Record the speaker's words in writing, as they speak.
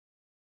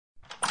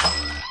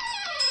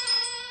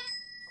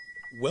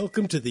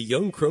Welcome to the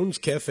Young Crones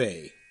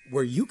Cafe,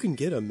 where you can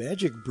get a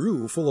magic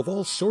brew full of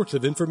all sorts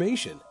of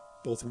information,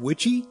 both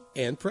witchy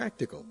and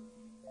practical.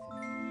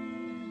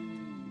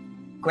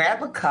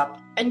 Grab a cup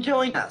and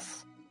join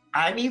us.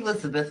 I'm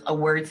Elizabeth, a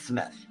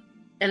wordsmith.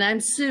 And I'm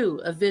Sue,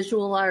 a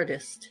visual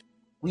artist.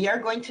 We are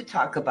going to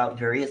talk about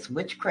various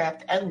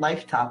witchcraft and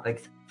life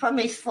topics from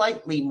a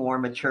slightly more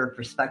mature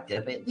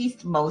perspective, at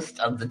least most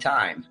of the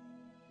time.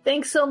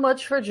 Thanks so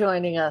much for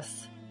joining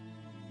us.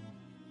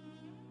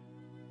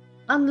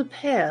 On the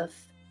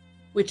Path,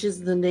 which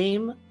is the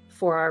name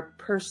for our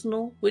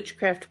personal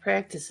witchcraft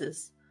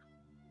practices,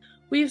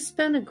 we have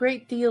spent a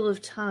great deal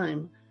of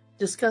time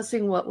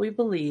discussing what we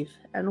believe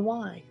and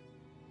why.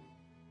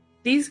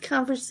 These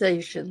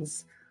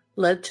conversations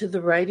led to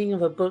the writing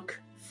of a book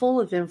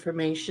full of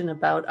information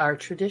about our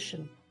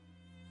tradition.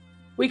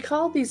 We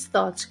call these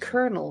thoughts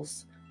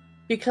kernels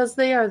because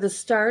they are the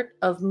start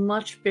of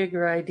much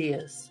bigger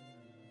ideas.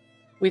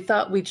 We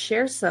thought we'd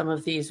share some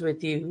of these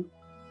with you,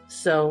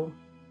 so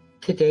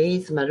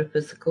today's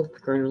metaphysical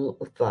kernel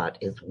of thought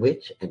is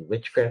Witch and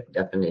Witchcraft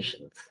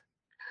Definitions.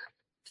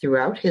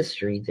 Throughout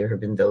history, there have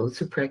been those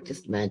who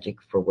practiced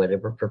magic for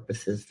whatever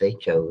purposes they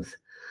chose.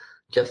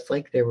 Just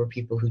like there were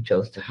people who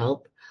chose to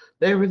help,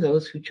 there were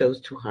those who chose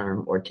to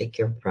harm or take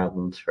care of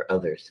problems for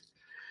others.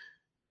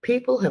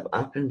 People have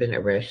often been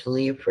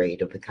irrationally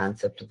afraid of the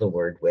concept of the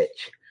word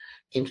witch.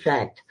 In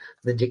fact,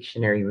 the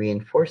dictionary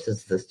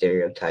reinforces the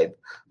stereotype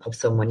of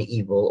someone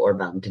evil or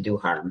bound to do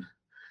harm.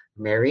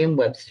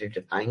 Merriam-Webster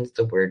defines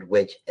the word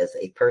witch as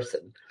a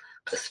person,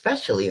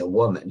 especially a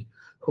woman,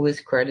 who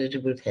is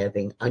credited with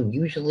having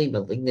unusually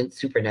malignant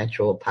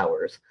supernatural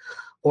powers,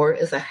 or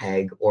as a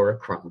hag or a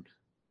crone.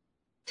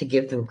 To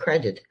give them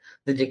credit,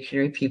 the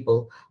dictionary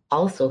people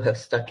also have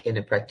stuck in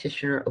a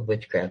practitioner of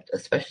witchcraft,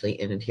 especially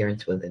in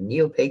adherence with a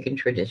neo-pagan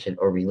tradition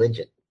or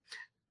religion.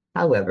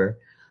 However,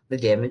 the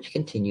damage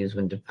continues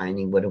when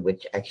defining what a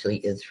witch actually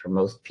is for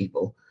most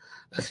people,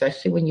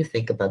 especially when you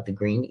think about the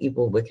green,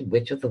 evil, wicked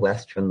witch of the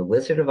West from the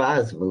Wizard of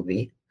Oz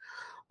movie,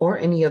 or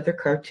any other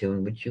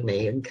cartoon which you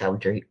may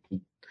encounter.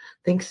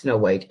 Think Snow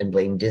White and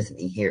blame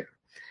Disney here.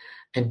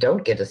 And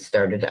don't get us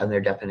started on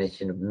their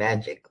definition of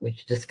magic,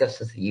 which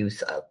discusses the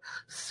use of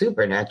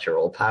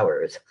supernatural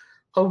powers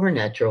over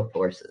natural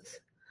forces.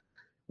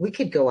 We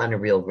could go on a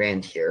real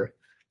rant here,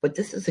 but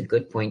this is a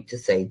good point to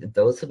say that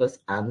those of us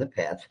on the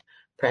path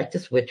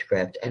practice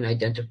witchcraft and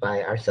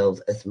identify ourselves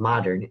as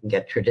modern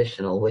yet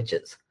traditional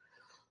witches.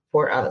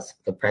 For us,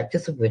 the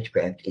practice of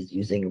witchcraft is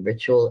using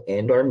ritual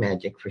and or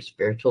magic for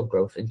spiritual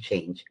growth and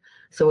change,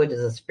 so it is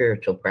a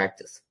spiritual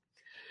practice.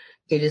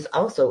 It is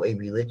also a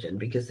religion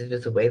because it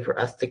is a way for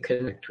us to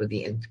connect with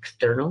the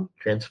external,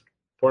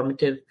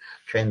 transformative,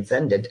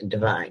 transcendent, and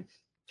divine.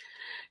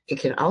 It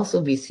can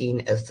also be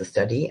seen as the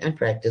study and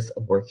practice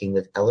of working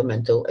with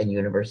elemental and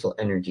universal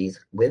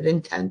energies with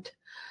intent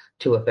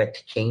to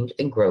affect change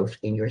and growth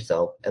in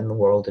yourself and the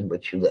world in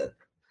which you live.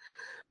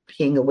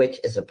 Being a witch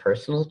is a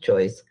personal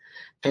choice,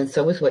 and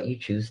so is what you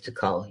choose to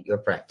call your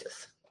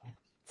practice.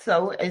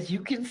 So, as you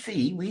can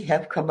see, we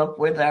have come up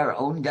with our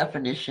own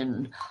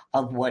definition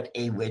of what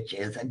a witch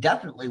is, and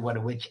definitely what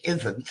a witch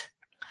isn't,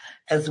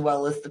 as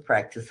well as the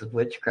practice of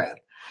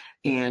witchcraft.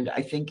 And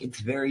I think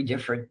it's very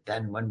different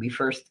than when we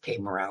first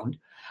came around.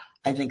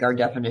 I think our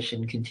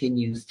definition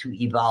continues to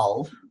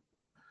evolve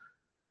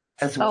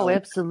as well. Oh,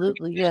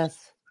 absolutely,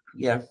 yes.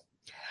 Yeah.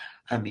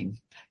 I mean,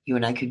 you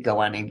and I could go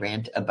on a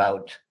rant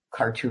about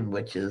cartoon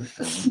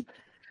witches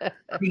and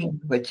green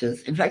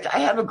witches. In fact, I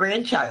have a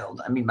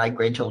grandchild. I mean, my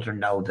grandchildren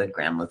know that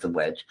Grandma's a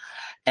witch.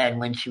 And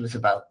when she was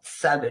about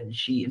 7,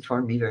 she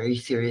informed me very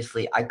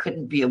seriously I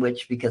couldn't be a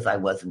witch because I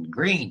wasn't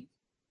green.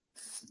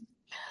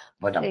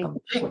 But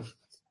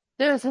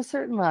there's a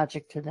certain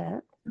logic to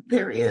that.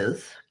 There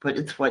is, but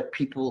it's what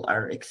people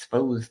are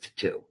exposed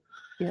to.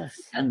 Yes.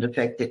 And the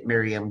fact that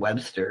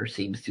Merriam-Webster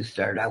seems to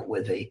start out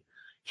with a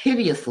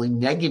hideously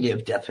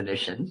negative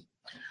definition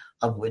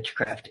of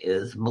witchcraft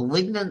is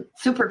malignant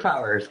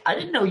superpowers. I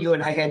didn't know you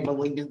and I had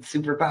malignant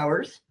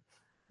superpowers.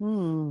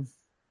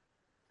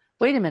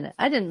 Wait a minute.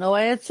 I didn't know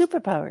I had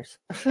superpowers.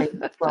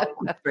 Well,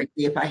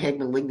 frankly, if I had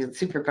malignant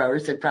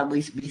superpowers, there'd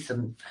probably be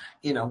some,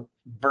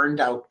 burned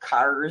out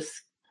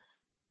cars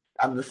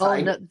on the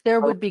side. Oh, no,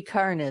 there would be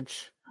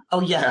carnage.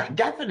 Oh, yeah,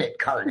 definite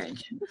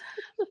carnage.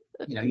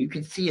 You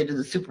can see it in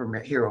the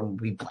superhero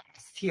movie,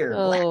 blast here.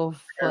 Oh,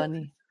 blast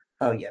funny.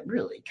 Oh, yeah,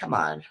 really? Come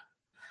on.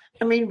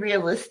 I mean,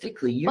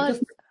 realistically, you're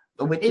just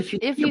a witch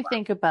if you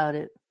think about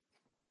it,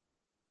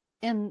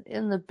 in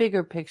the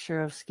bigger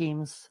picture of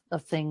schemes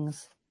of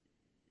things,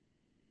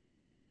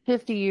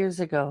 50 years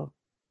ago,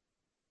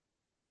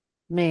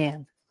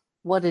 man,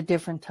 what a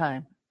different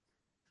time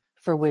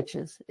for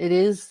witches. It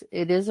is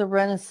a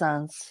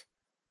renaissance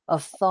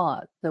of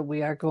thought that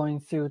we are going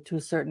through to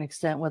a certain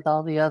extent with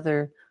all the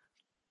other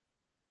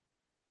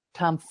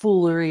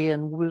tomfoolery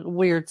and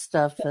weird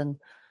stuff,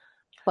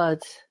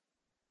 but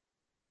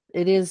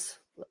it is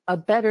a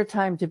better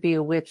time to be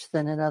a witch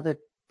than in other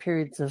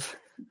periods of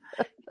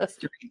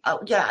History.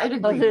 Oh, yeah, I'd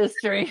of agree.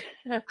 history.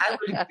 I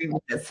would agree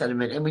with that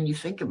sentiment. And when you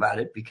think about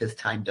it, because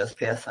time does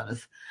pass on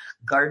us,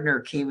 Gardner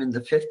came in the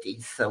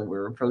 50s, so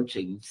we're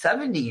approaching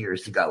 70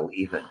 years ago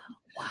even,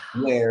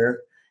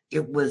 where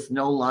it was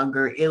no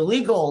longer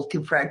illegal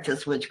to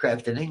practice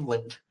witchcraft in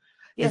England.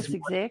 Yes,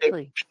 exactly.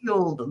 They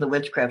repealed the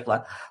witchcraft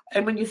law.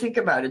 And when you think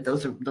about it,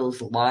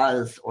 those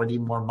laws, or the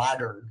more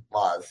modern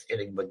laws in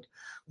England,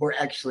 were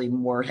actually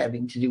more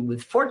having to do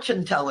with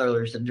fortune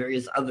tellers and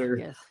various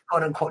other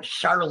quote unquote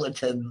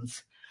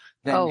charlatans.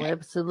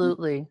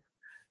 Absolutely.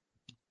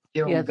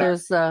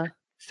 There's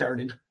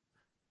started.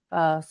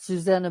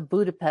 Susanna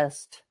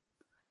Budapest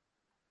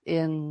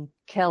in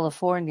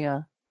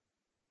California.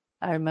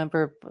 I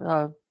remember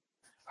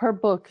her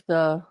book,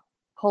 The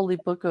Holy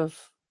Book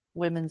of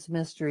Women's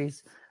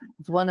Mysteries.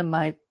 It's one of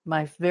my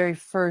very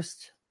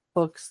first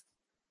books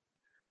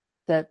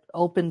that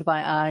opened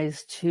my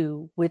eyes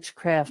to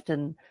witchcraft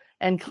and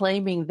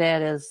claiming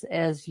that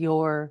as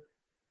your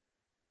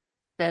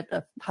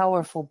a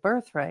powerful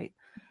birthright.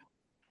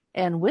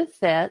 And with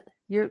that,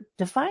 you're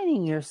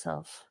defining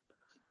yourself.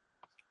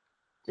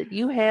 That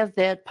you have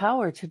that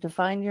power to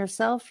define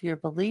yourself, your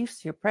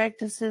beliefs, your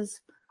practices,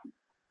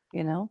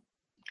 And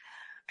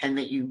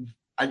that you,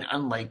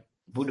 unlike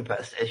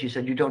Budapest, as you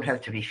said, you don't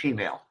have to be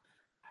female.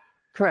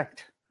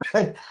 Correct.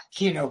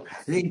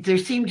 There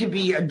seemed to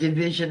be a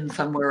division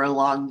somewhere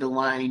along the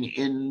line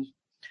in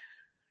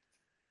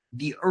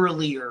the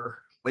earlier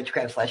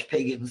witchcraft /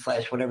 pagan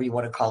 / whatever you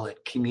want to call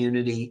it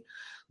community,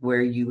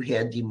 where you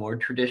had the more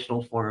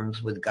traditional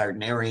forms with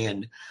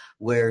Gardnerian,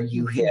 where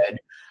you had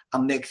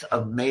a mix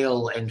of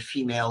male and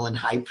female and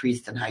high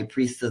priest and high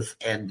priestess,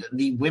 and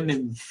the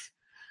women's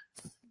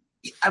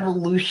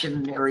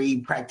evolutionary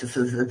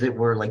practices, as it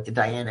were, like the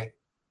Dianic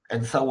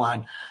and so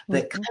on,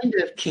 that kind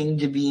of came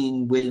to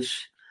being with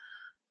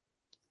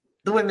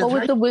the women's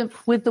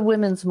with the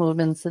women's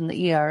movements and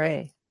the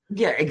ERA.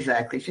 Yeah,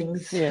 exactly.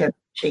 Things have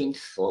changed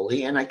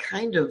slowly, and I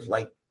kind of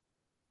like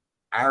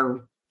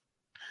our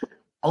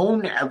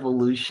own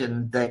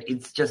evolution that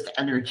it's just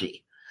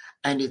energy,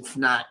 and it's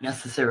not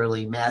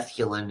necessarily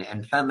masculine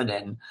and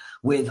feminine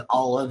with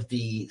all of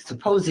the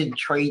supposed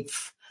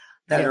traits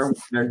that are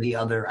one or the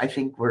other. I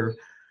think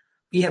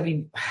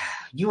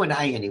you and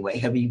I anyway,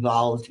 have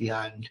evolved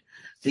beyond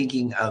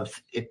thinking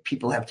of if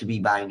people have to be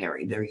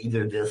binary. They're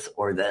either this,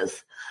 or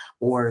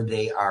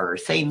they are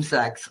same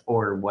sex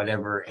or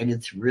whatever. And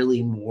it's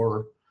really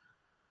more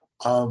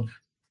of,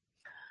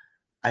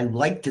 I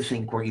like to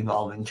think we're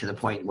evolving to the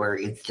point where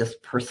it's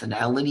just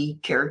personality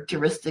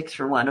characteristics,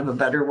 for want of a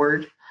better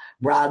word,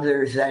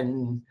 rather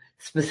than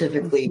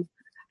specifically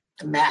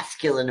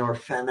masculine or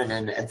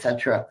feminine,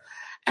 etc.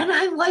 And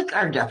I like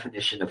our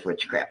definition of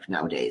witchcraft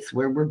nowadays,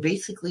 where we're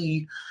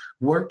basically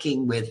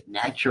working with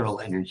natural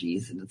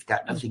energies, and it's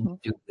got nothing to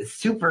do with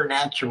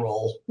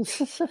supernatural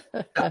stuff.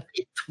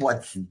 It's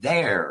what's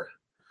there,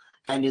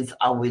 and it's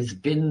always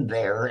been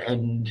there.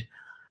 And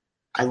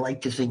I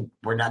like to think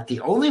we're not the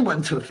only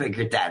ones who have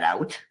figured that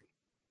out.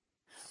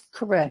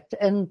 Correct.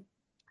 And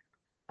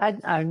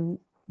I'm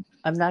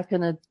not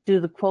going to do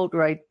the quote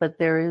right, but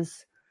there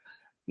is,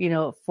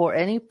 for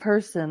any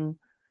person,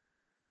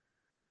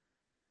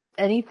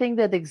 anything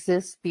that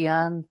exists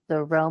beyond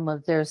the realm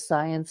of their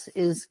science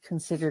is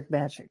considered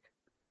magic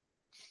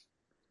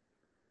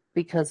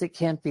because it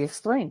can't be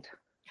explained.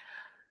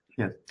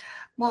 Yeah.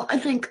 Well, I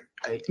think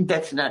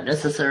that's not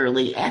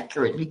necessarily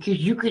accurate, because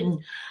you can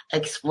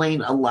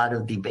explain a lot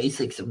of the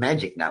basics of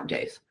magic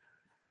nowadays.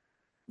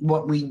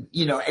 When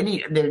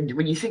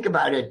you think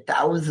about it,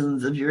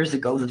 thousands of years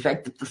ago, the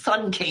fact that the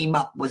sun came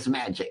up was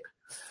magic.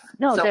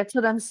 No, that's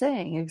what I'm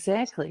saying.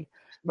 Exactly.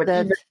 But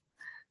even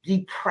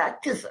the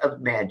practice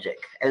of magic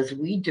as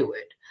we do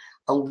it,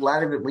 a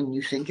lot of it, when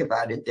you think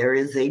about it, there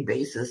is a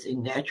basis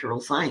in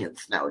natural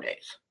science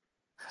nowadays.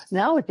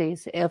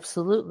 Nowadays,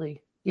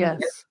 absolutely.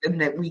 Yes.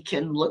 And that we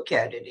can look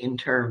at it in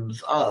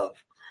terms of,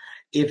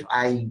 if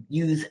I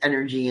use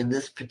energy in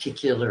this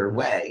particular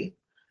way,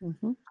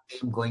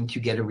 I'm going to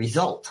get a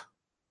result.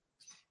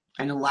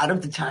 And a lot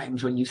of the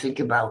times when you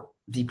think about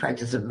the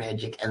practice of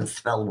magic and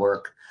spell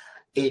work,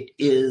 it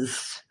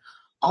is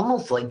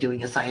almost like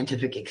doing a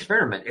scientific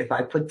experiment. If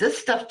I put this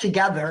stuff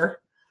together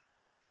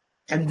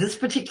in this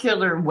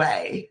particular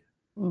way,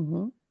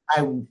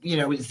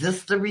 is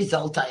this the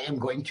result I am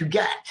going to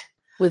get?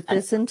 With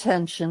this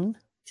intention.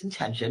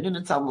 And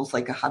it's almost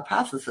like a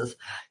hypothesis.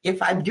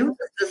 If I do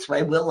this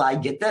way, will I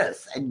get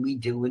this? And we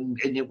do, and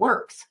it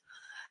works.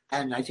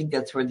 And I think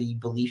that's where the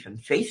belief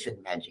and faith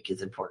in magic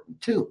is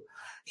important too.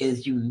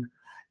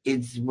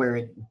 It's where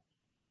it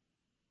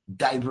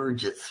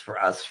diverges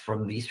for us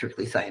from the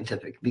strictly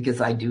scientific,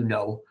 because I do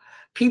know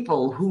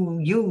people who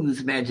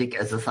use magic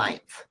as a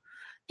science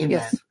in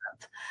that sense,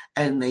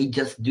 and they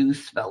just do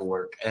spell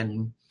work.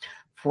 And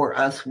for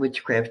us,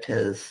 witchcraft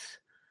has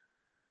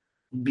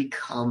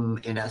become,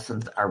 in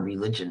essence, our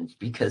religion,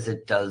 because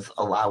it does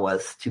allow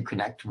us to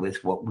connect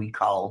with what we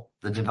call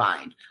the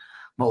divine,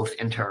 both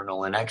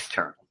internal and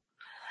external.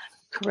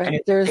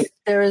 Correct.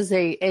 There is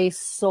a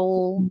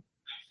soul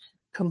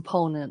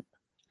component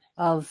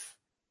of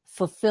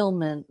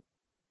fulfillment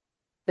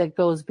that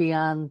goes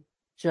beyond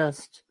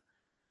just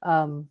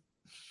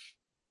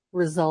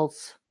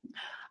results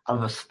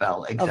of a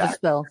spell. of a Exactly.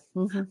 spell.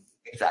 Mm-hmm.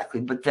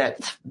 Exactly. But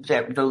that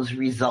those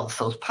results,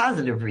 those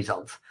positive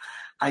results,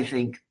 I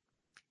think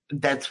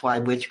that's why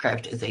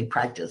witchcraft is a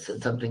practice.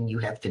 It's something you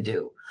have to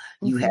do.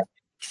 You Mm-hmm. have to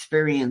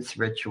experience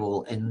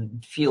ritual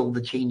and feel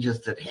the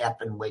changes that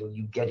happen when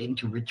you get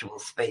into ritual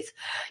space.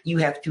 You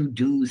have to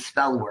do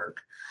spell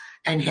work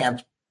and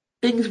have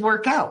things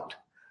work out.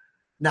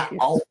 Not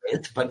Yes.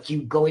 always, but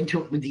you go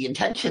into it with the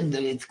intention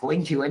that it's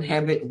going to and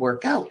have it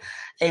work out.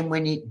 And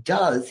when it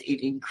does,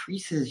 it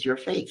increases your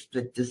faith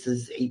that this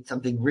is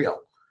something real.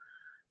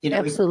 You know,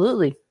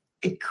 Absolutely.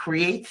 it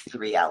creates the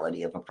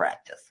reality of a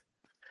practice.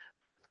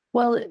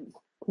 Well,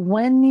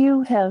 when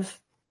you have,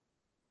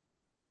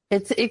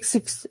 it's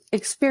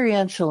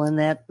experiential in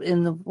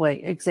the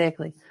way,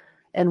 exactly.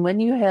 And when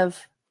you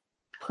have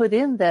put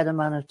in that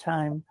amount of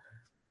time,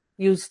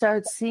 you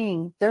start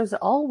seeing there's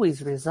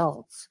always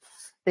results.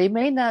 They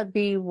may not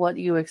be what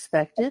you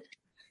expected,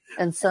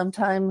 and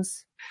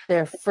sometimes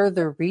they're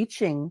further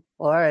reaching,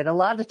 or a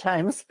lot of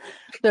times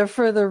they're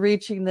further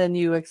reaching than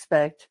you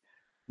expect.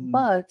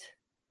 But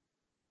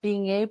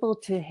being able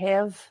to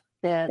have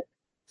that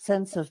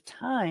sense of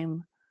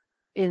time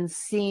in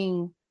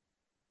seeing,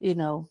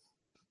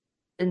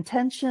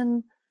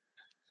 intention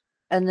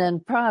and then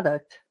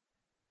product,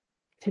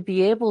 to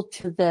be able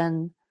to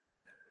then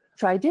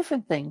try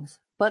different things,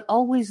 but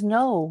always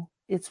know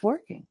it's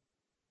working.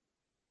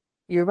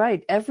 You're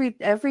right.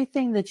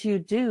 Everything that you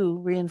do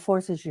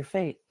reinforces your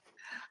faith.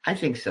 I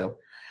think so.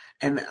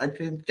 And I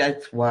think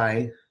that's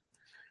why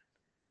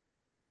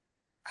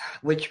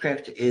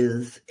witchcraft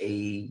is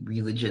a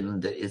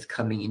religion that is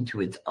coming into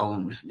its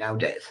own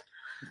nowadays,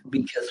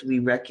 because we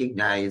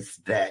recognize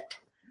that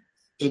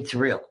it's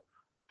real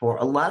for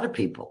a lot of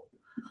people.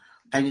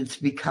 And it's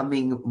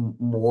becoming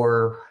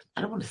more,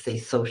 I don't want to say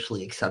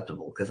socially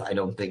acceptable, because I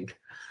don't think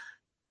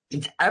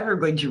it's ever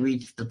going to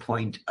reach the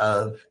point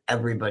of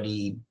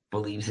everybody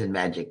believes in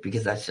magic,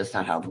 because that's just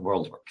not how the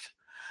world works.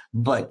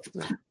 But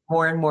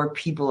more and more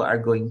people are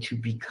going to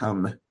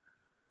become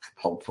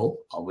hopeful,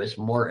 always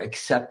more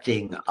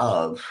accepting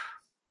of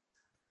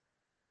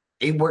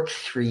it works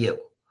for you.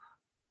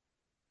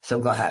 So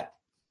go ahead.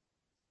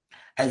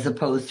 As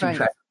opposed to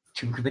trying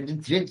to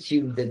convince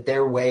you that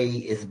their way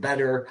is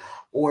better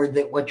or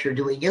that what you're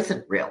doing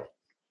isn't real.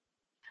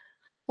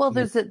 Well,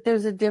 there's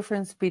a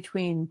difference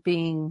between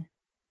being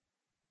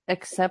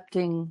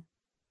accepting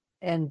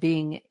and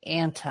being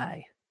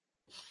anti.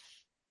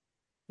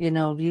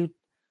 There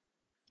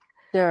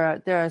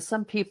are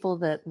some people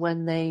that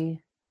when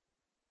they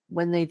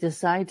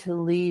decide to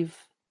leave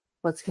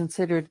what's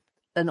considered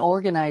an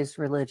organized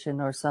religion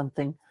or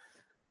something,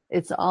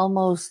 it's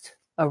almost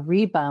a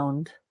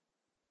rebound,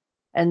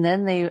 and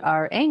then they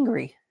are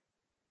angry.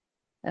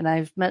 And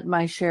I've met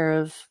my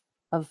share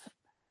of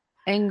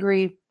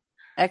angry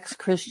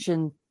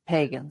ex-Christian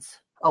pagans.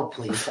 Oh,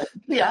 please.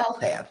 We all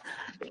have.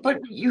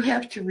 But you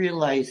have to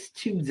realize,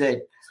 too,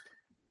 that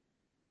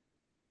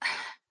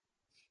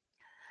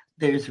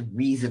there's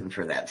reason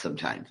for that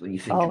sometimes when you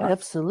think about it. Oh,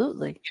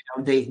 absolutely.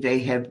 They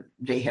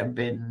have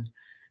been,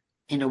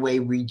 in a way,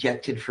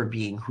 rejected for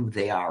being who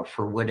they are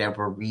for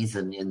whatever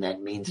reason in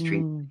that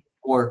mainstream.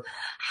 Or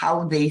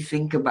how they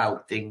think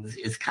about things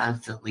is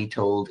constantly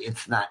told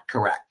it's not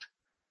correct.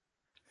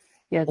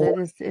 Yeah,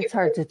 it's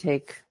hard to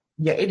take.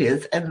 Yeah, it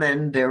is. And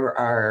then there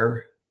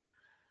are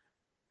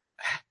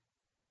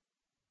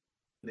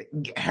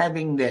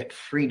having that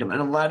freedom. And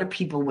a lot of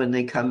people, when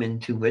they come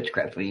into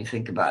witchcraft, when you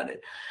think about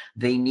it,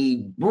 they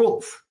need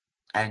rules.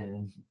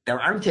 And there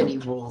aren't any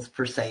rules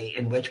per se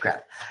in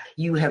witchcraft.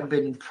 You have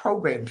been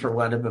programmed, for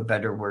want of a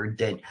better word,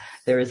 that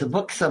there is a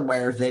book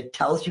somewhere that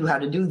tells you how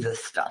to do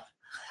this stuff.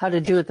 How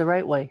to do it the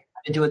right way.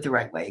 How to do it the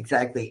right way,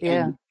 exactly.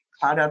 Yeah. And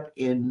caught up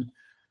in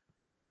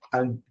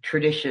a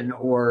tradition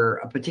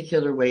or a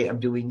particular way of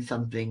doing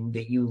something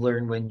that you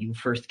learn when you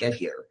first get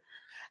here,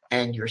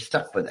 and you're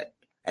stuck with it,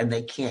 and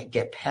they can't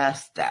get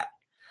past that.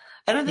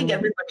 And I think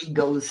everybody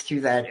goes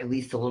through that at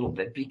least a little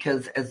bit,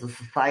 because as a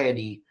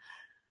society,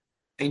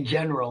 in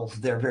general,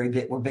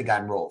 we're big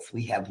on rules.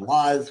 We have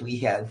laws, we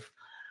have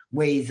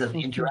ways of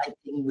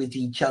interacting with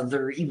each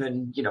other,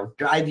 even,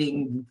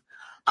 driving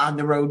on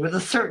the road with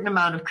a certain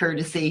amount of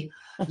courtesy.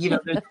 There's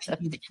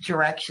these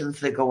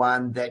interactions that go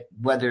on, that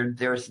whether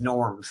there's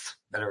norms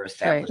that are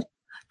established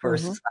for a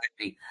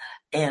society,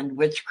 and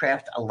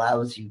witchcraft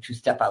allows you to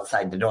step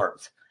outside the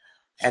norms.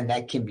 And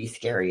that can be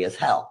scary as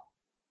hell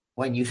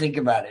when you think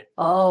about it.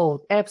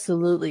 Oh,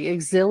 absolutely.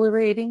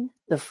 Exhilarating,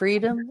 the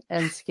freedom,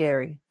 and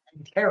scary.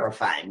 And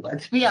terrifying,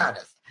 let's be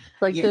honest.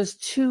 There's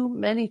too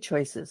many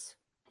choices.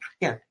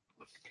 Yeah.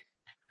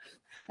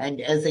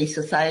 And as a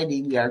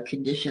society, we are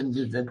conditioned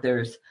that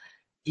there's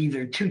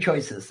either two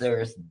choices.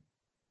 There's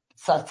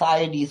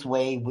society's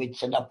way,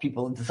 which enough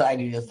people have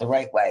decided is the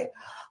right way,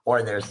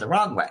 or there's the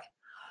wrong way.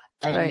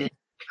 And in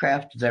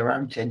witchcraft, there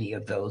aren't any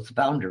of those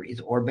boundaries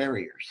or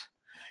barriers.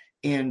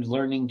 And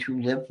learning to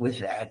live with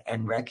that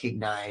and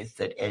recognize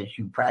that as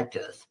you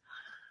practice,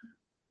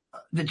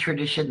 the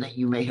tradition that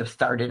you may have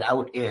started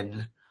out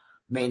in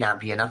may not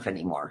be enough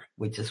anymore,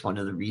 which is one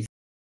of the reasons